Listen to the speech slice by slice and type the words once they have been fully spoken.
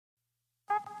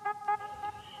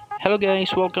Hello guys,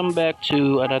 welcome back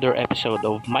to another episode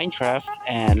of Minecraft.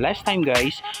 And last time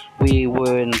guys, we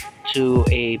went to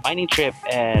a mining trip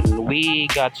and we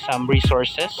got some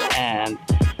resources, and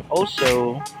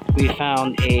also we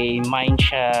found a mine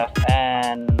shaft,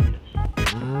 and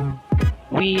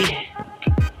we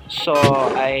saw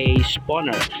a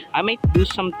spawner. I might do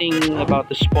something about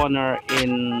the spawner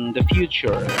in the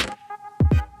future.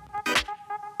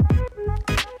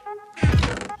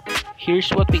 Here's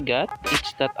what we got.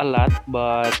 It's not a lot,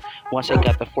 but once I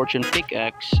got the fortune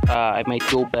pickaxe, I might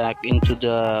go back into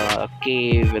the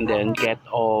cave and then get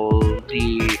all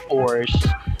the ores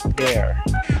there.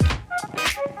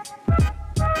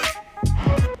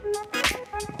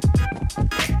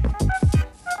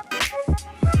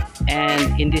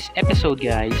 And in this episode,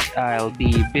 guys, I'll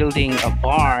be building a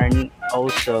barn,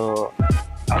 also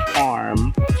a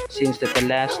farm, since that the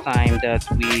last time that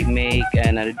we make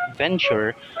an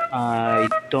adventure, I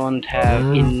don't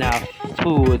have enough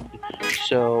food,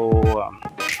 so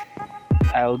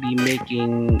I'll be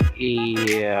making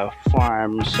a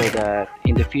farm so that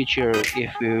in the future,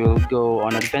 if we will go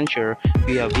on adventure,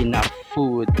 we have enough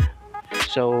food.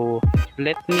 So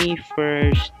let me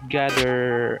first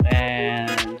gather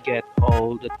and get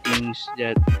all the things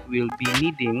that we'll be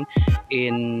needing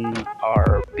in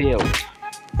our build.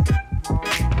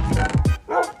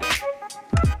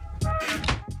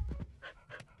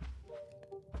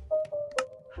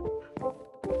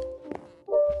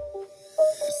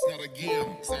 It's not a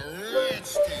game, it's a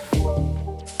rich thing.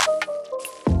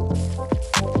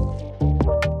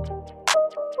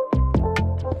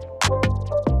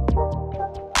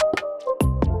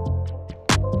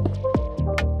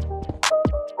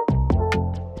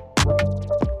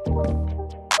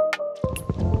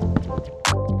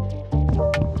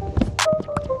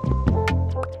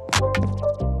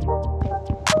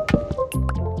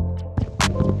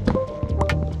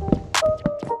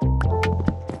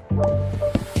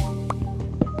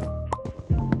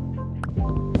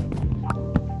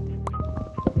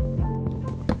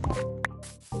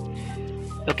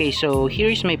 Okay, so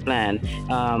here's my plan.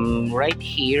 Right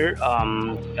here,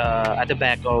 at the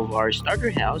back of our starter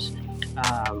house,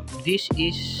 this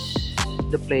is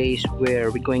the place where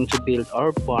we're going to build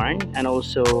our barn, and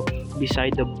also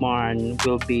beside the barn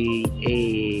will be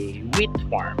a wheat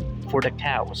farm for the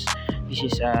cows. This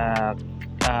is a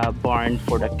barn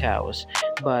for the cows,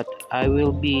 but I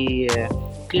will be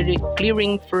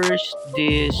clearing first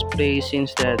this place,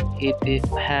 since that it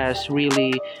has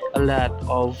really a lot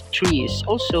of trees.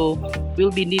 Also,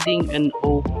 we'll be needing an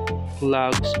oak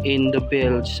logs in the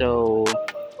build, so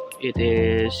it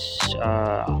is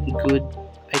good,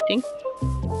 I think.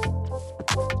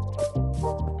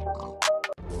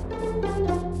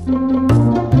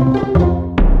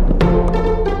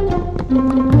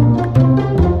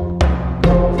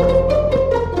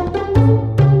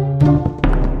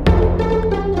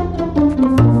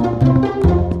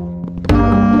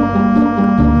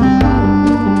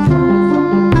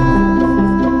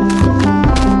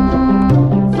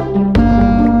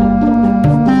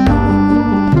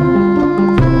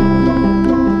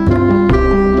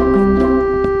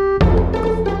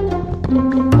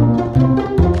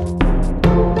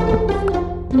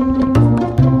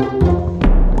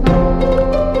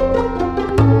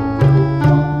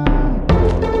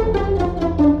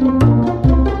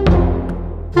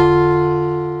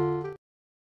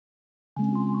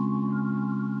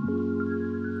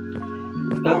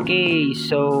 Okay,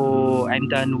 so I'm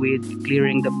done with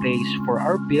clearing the place for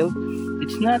our build.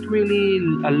 It's not really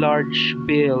a large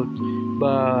build,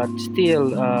 but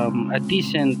still a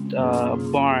decent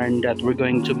barn that we're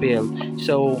going to build.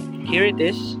 So here it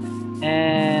is,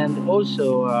 and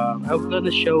also I'm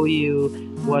gonna show you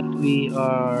what we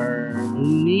are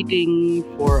needing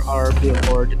for our build,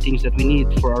 or the things that we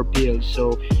need for our build.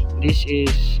 So this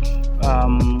is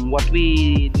what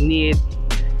we need: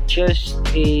 just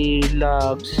a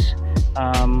logs,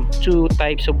 two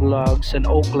types of logs, an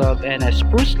oak log and a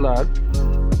spruce log,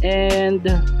 and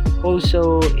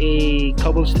also a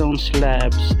cobblestone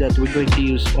slabs that we're going to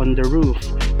use on the roof.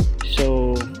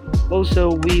 So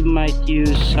also we might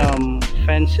use some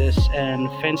fences and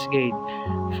fence gate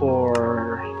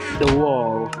for the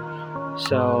wall.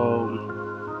 So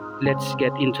let's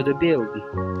get into the build.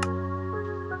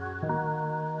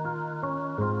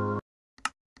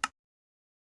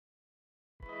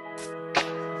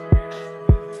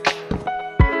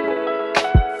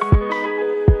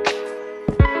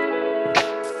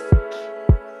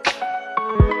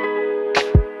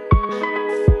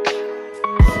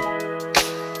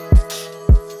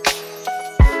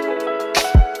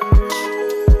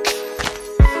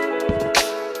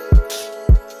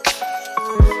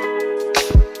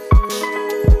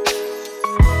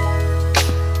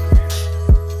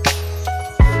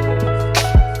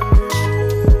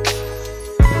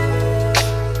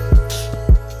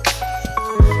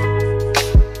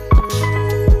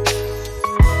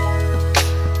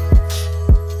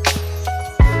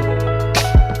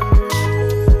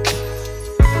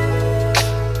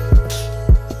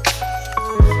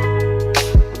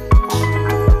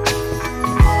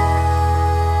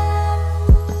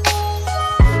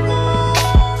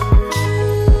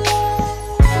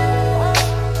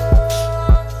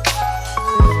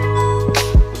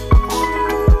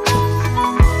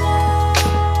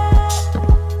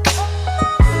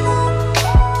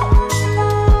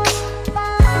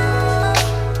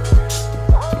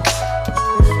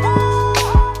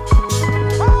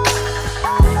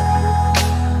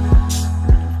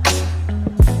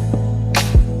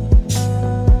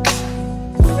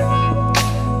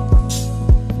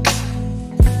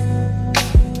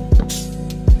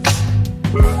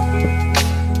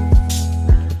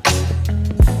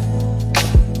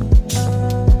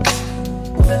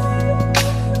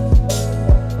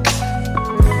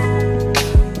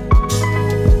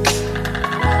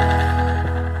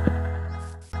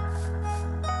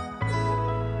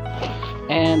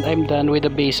 done with the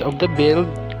base of the build.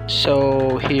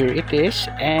 So here it is,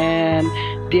 and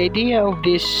the idea of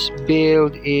this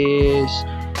build is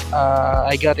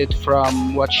I got it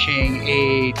from watching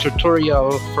a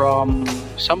tutorial from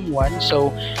someone.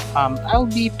 So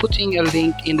I'll be putting a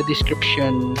link in the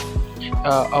description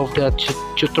of the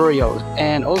tutorial,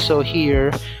 and also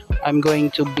here I'm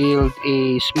going to build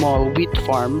a small wheat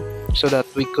farm so that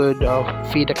we could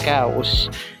feed the cows.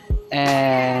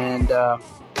 And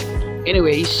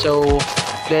anyway, so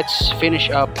let's finish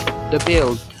up the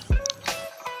build.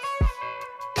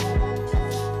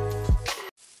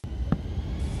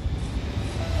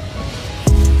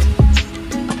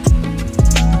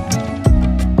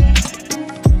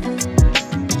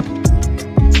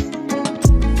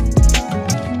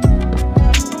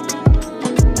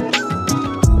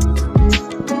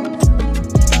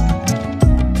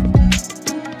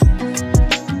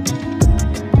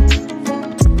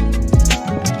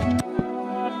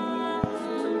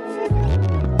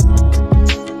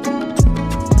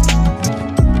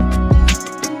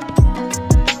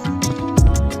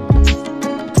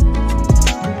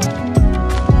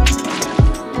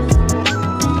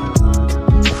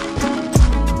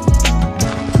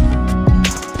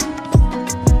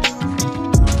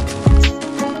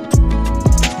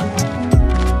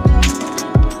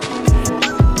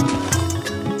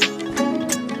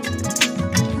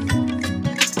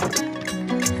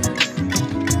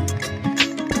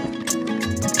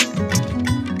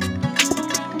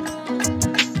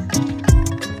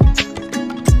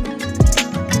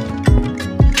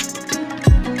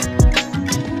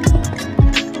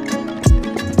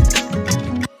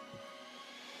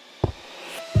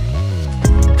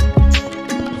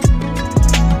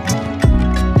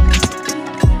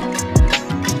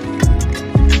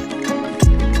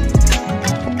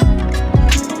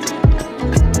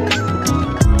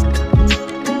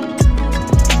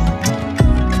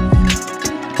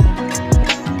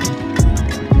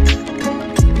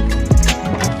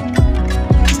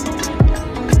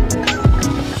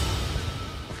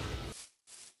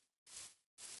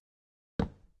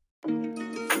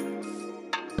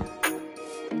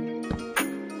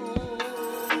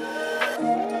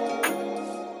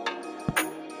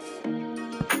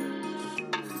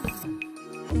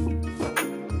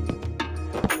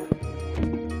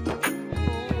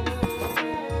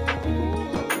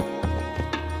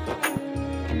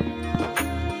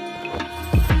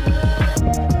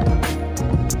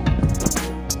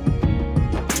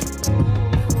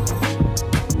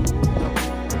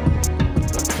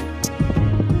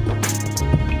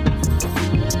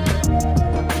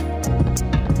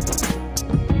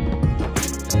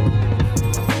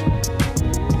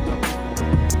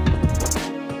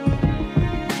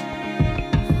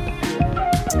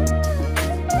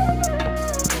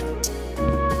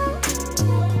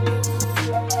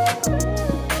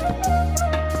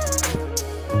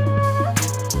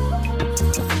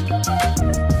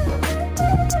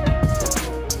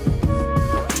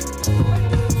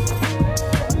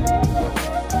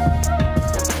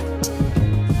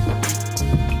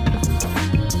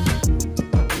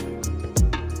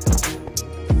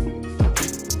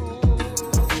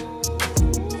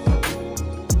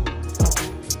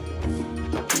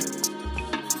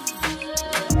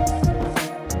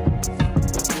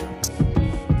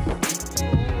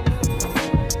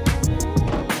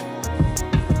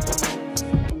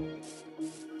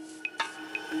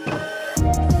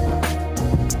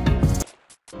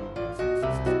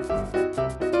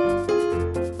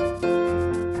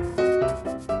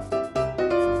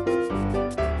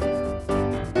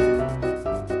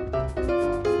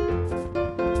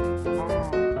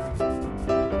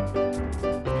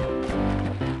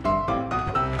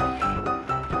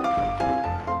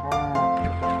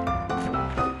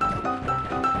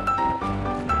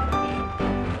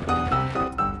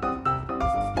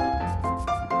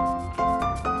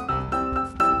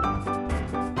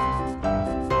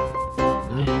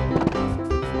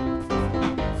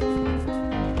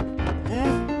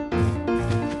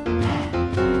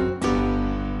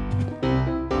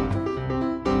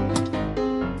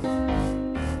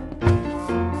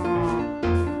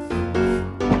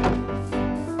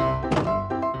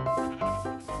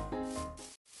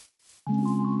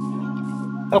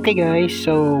 Okay guys,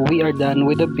 so we are done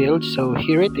with the build. So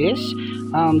here it is,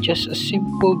 just a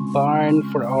simple barn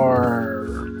for our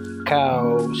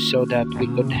cows so that we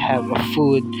could have a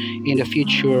food in the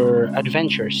future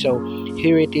adventure. So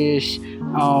here it is,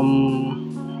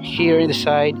 here in the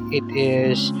side it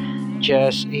is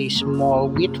just a small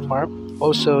wheat farm.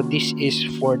 Also this is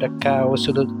for the cows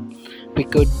so that we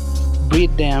could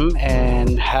breed them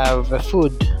and have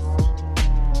food.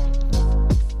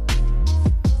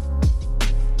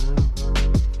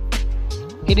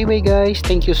 Anyway guys,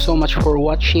 thank you so much for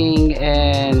watching,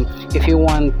 and if you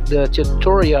want the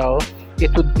tutorial, it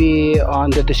would be on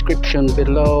the description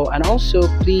below. And also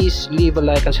please leave a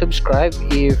like and subscribe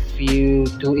if you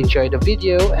do enjoy the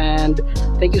video. And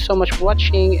thank you so much for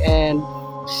watching, and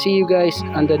see you guys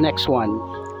on the next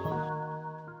one.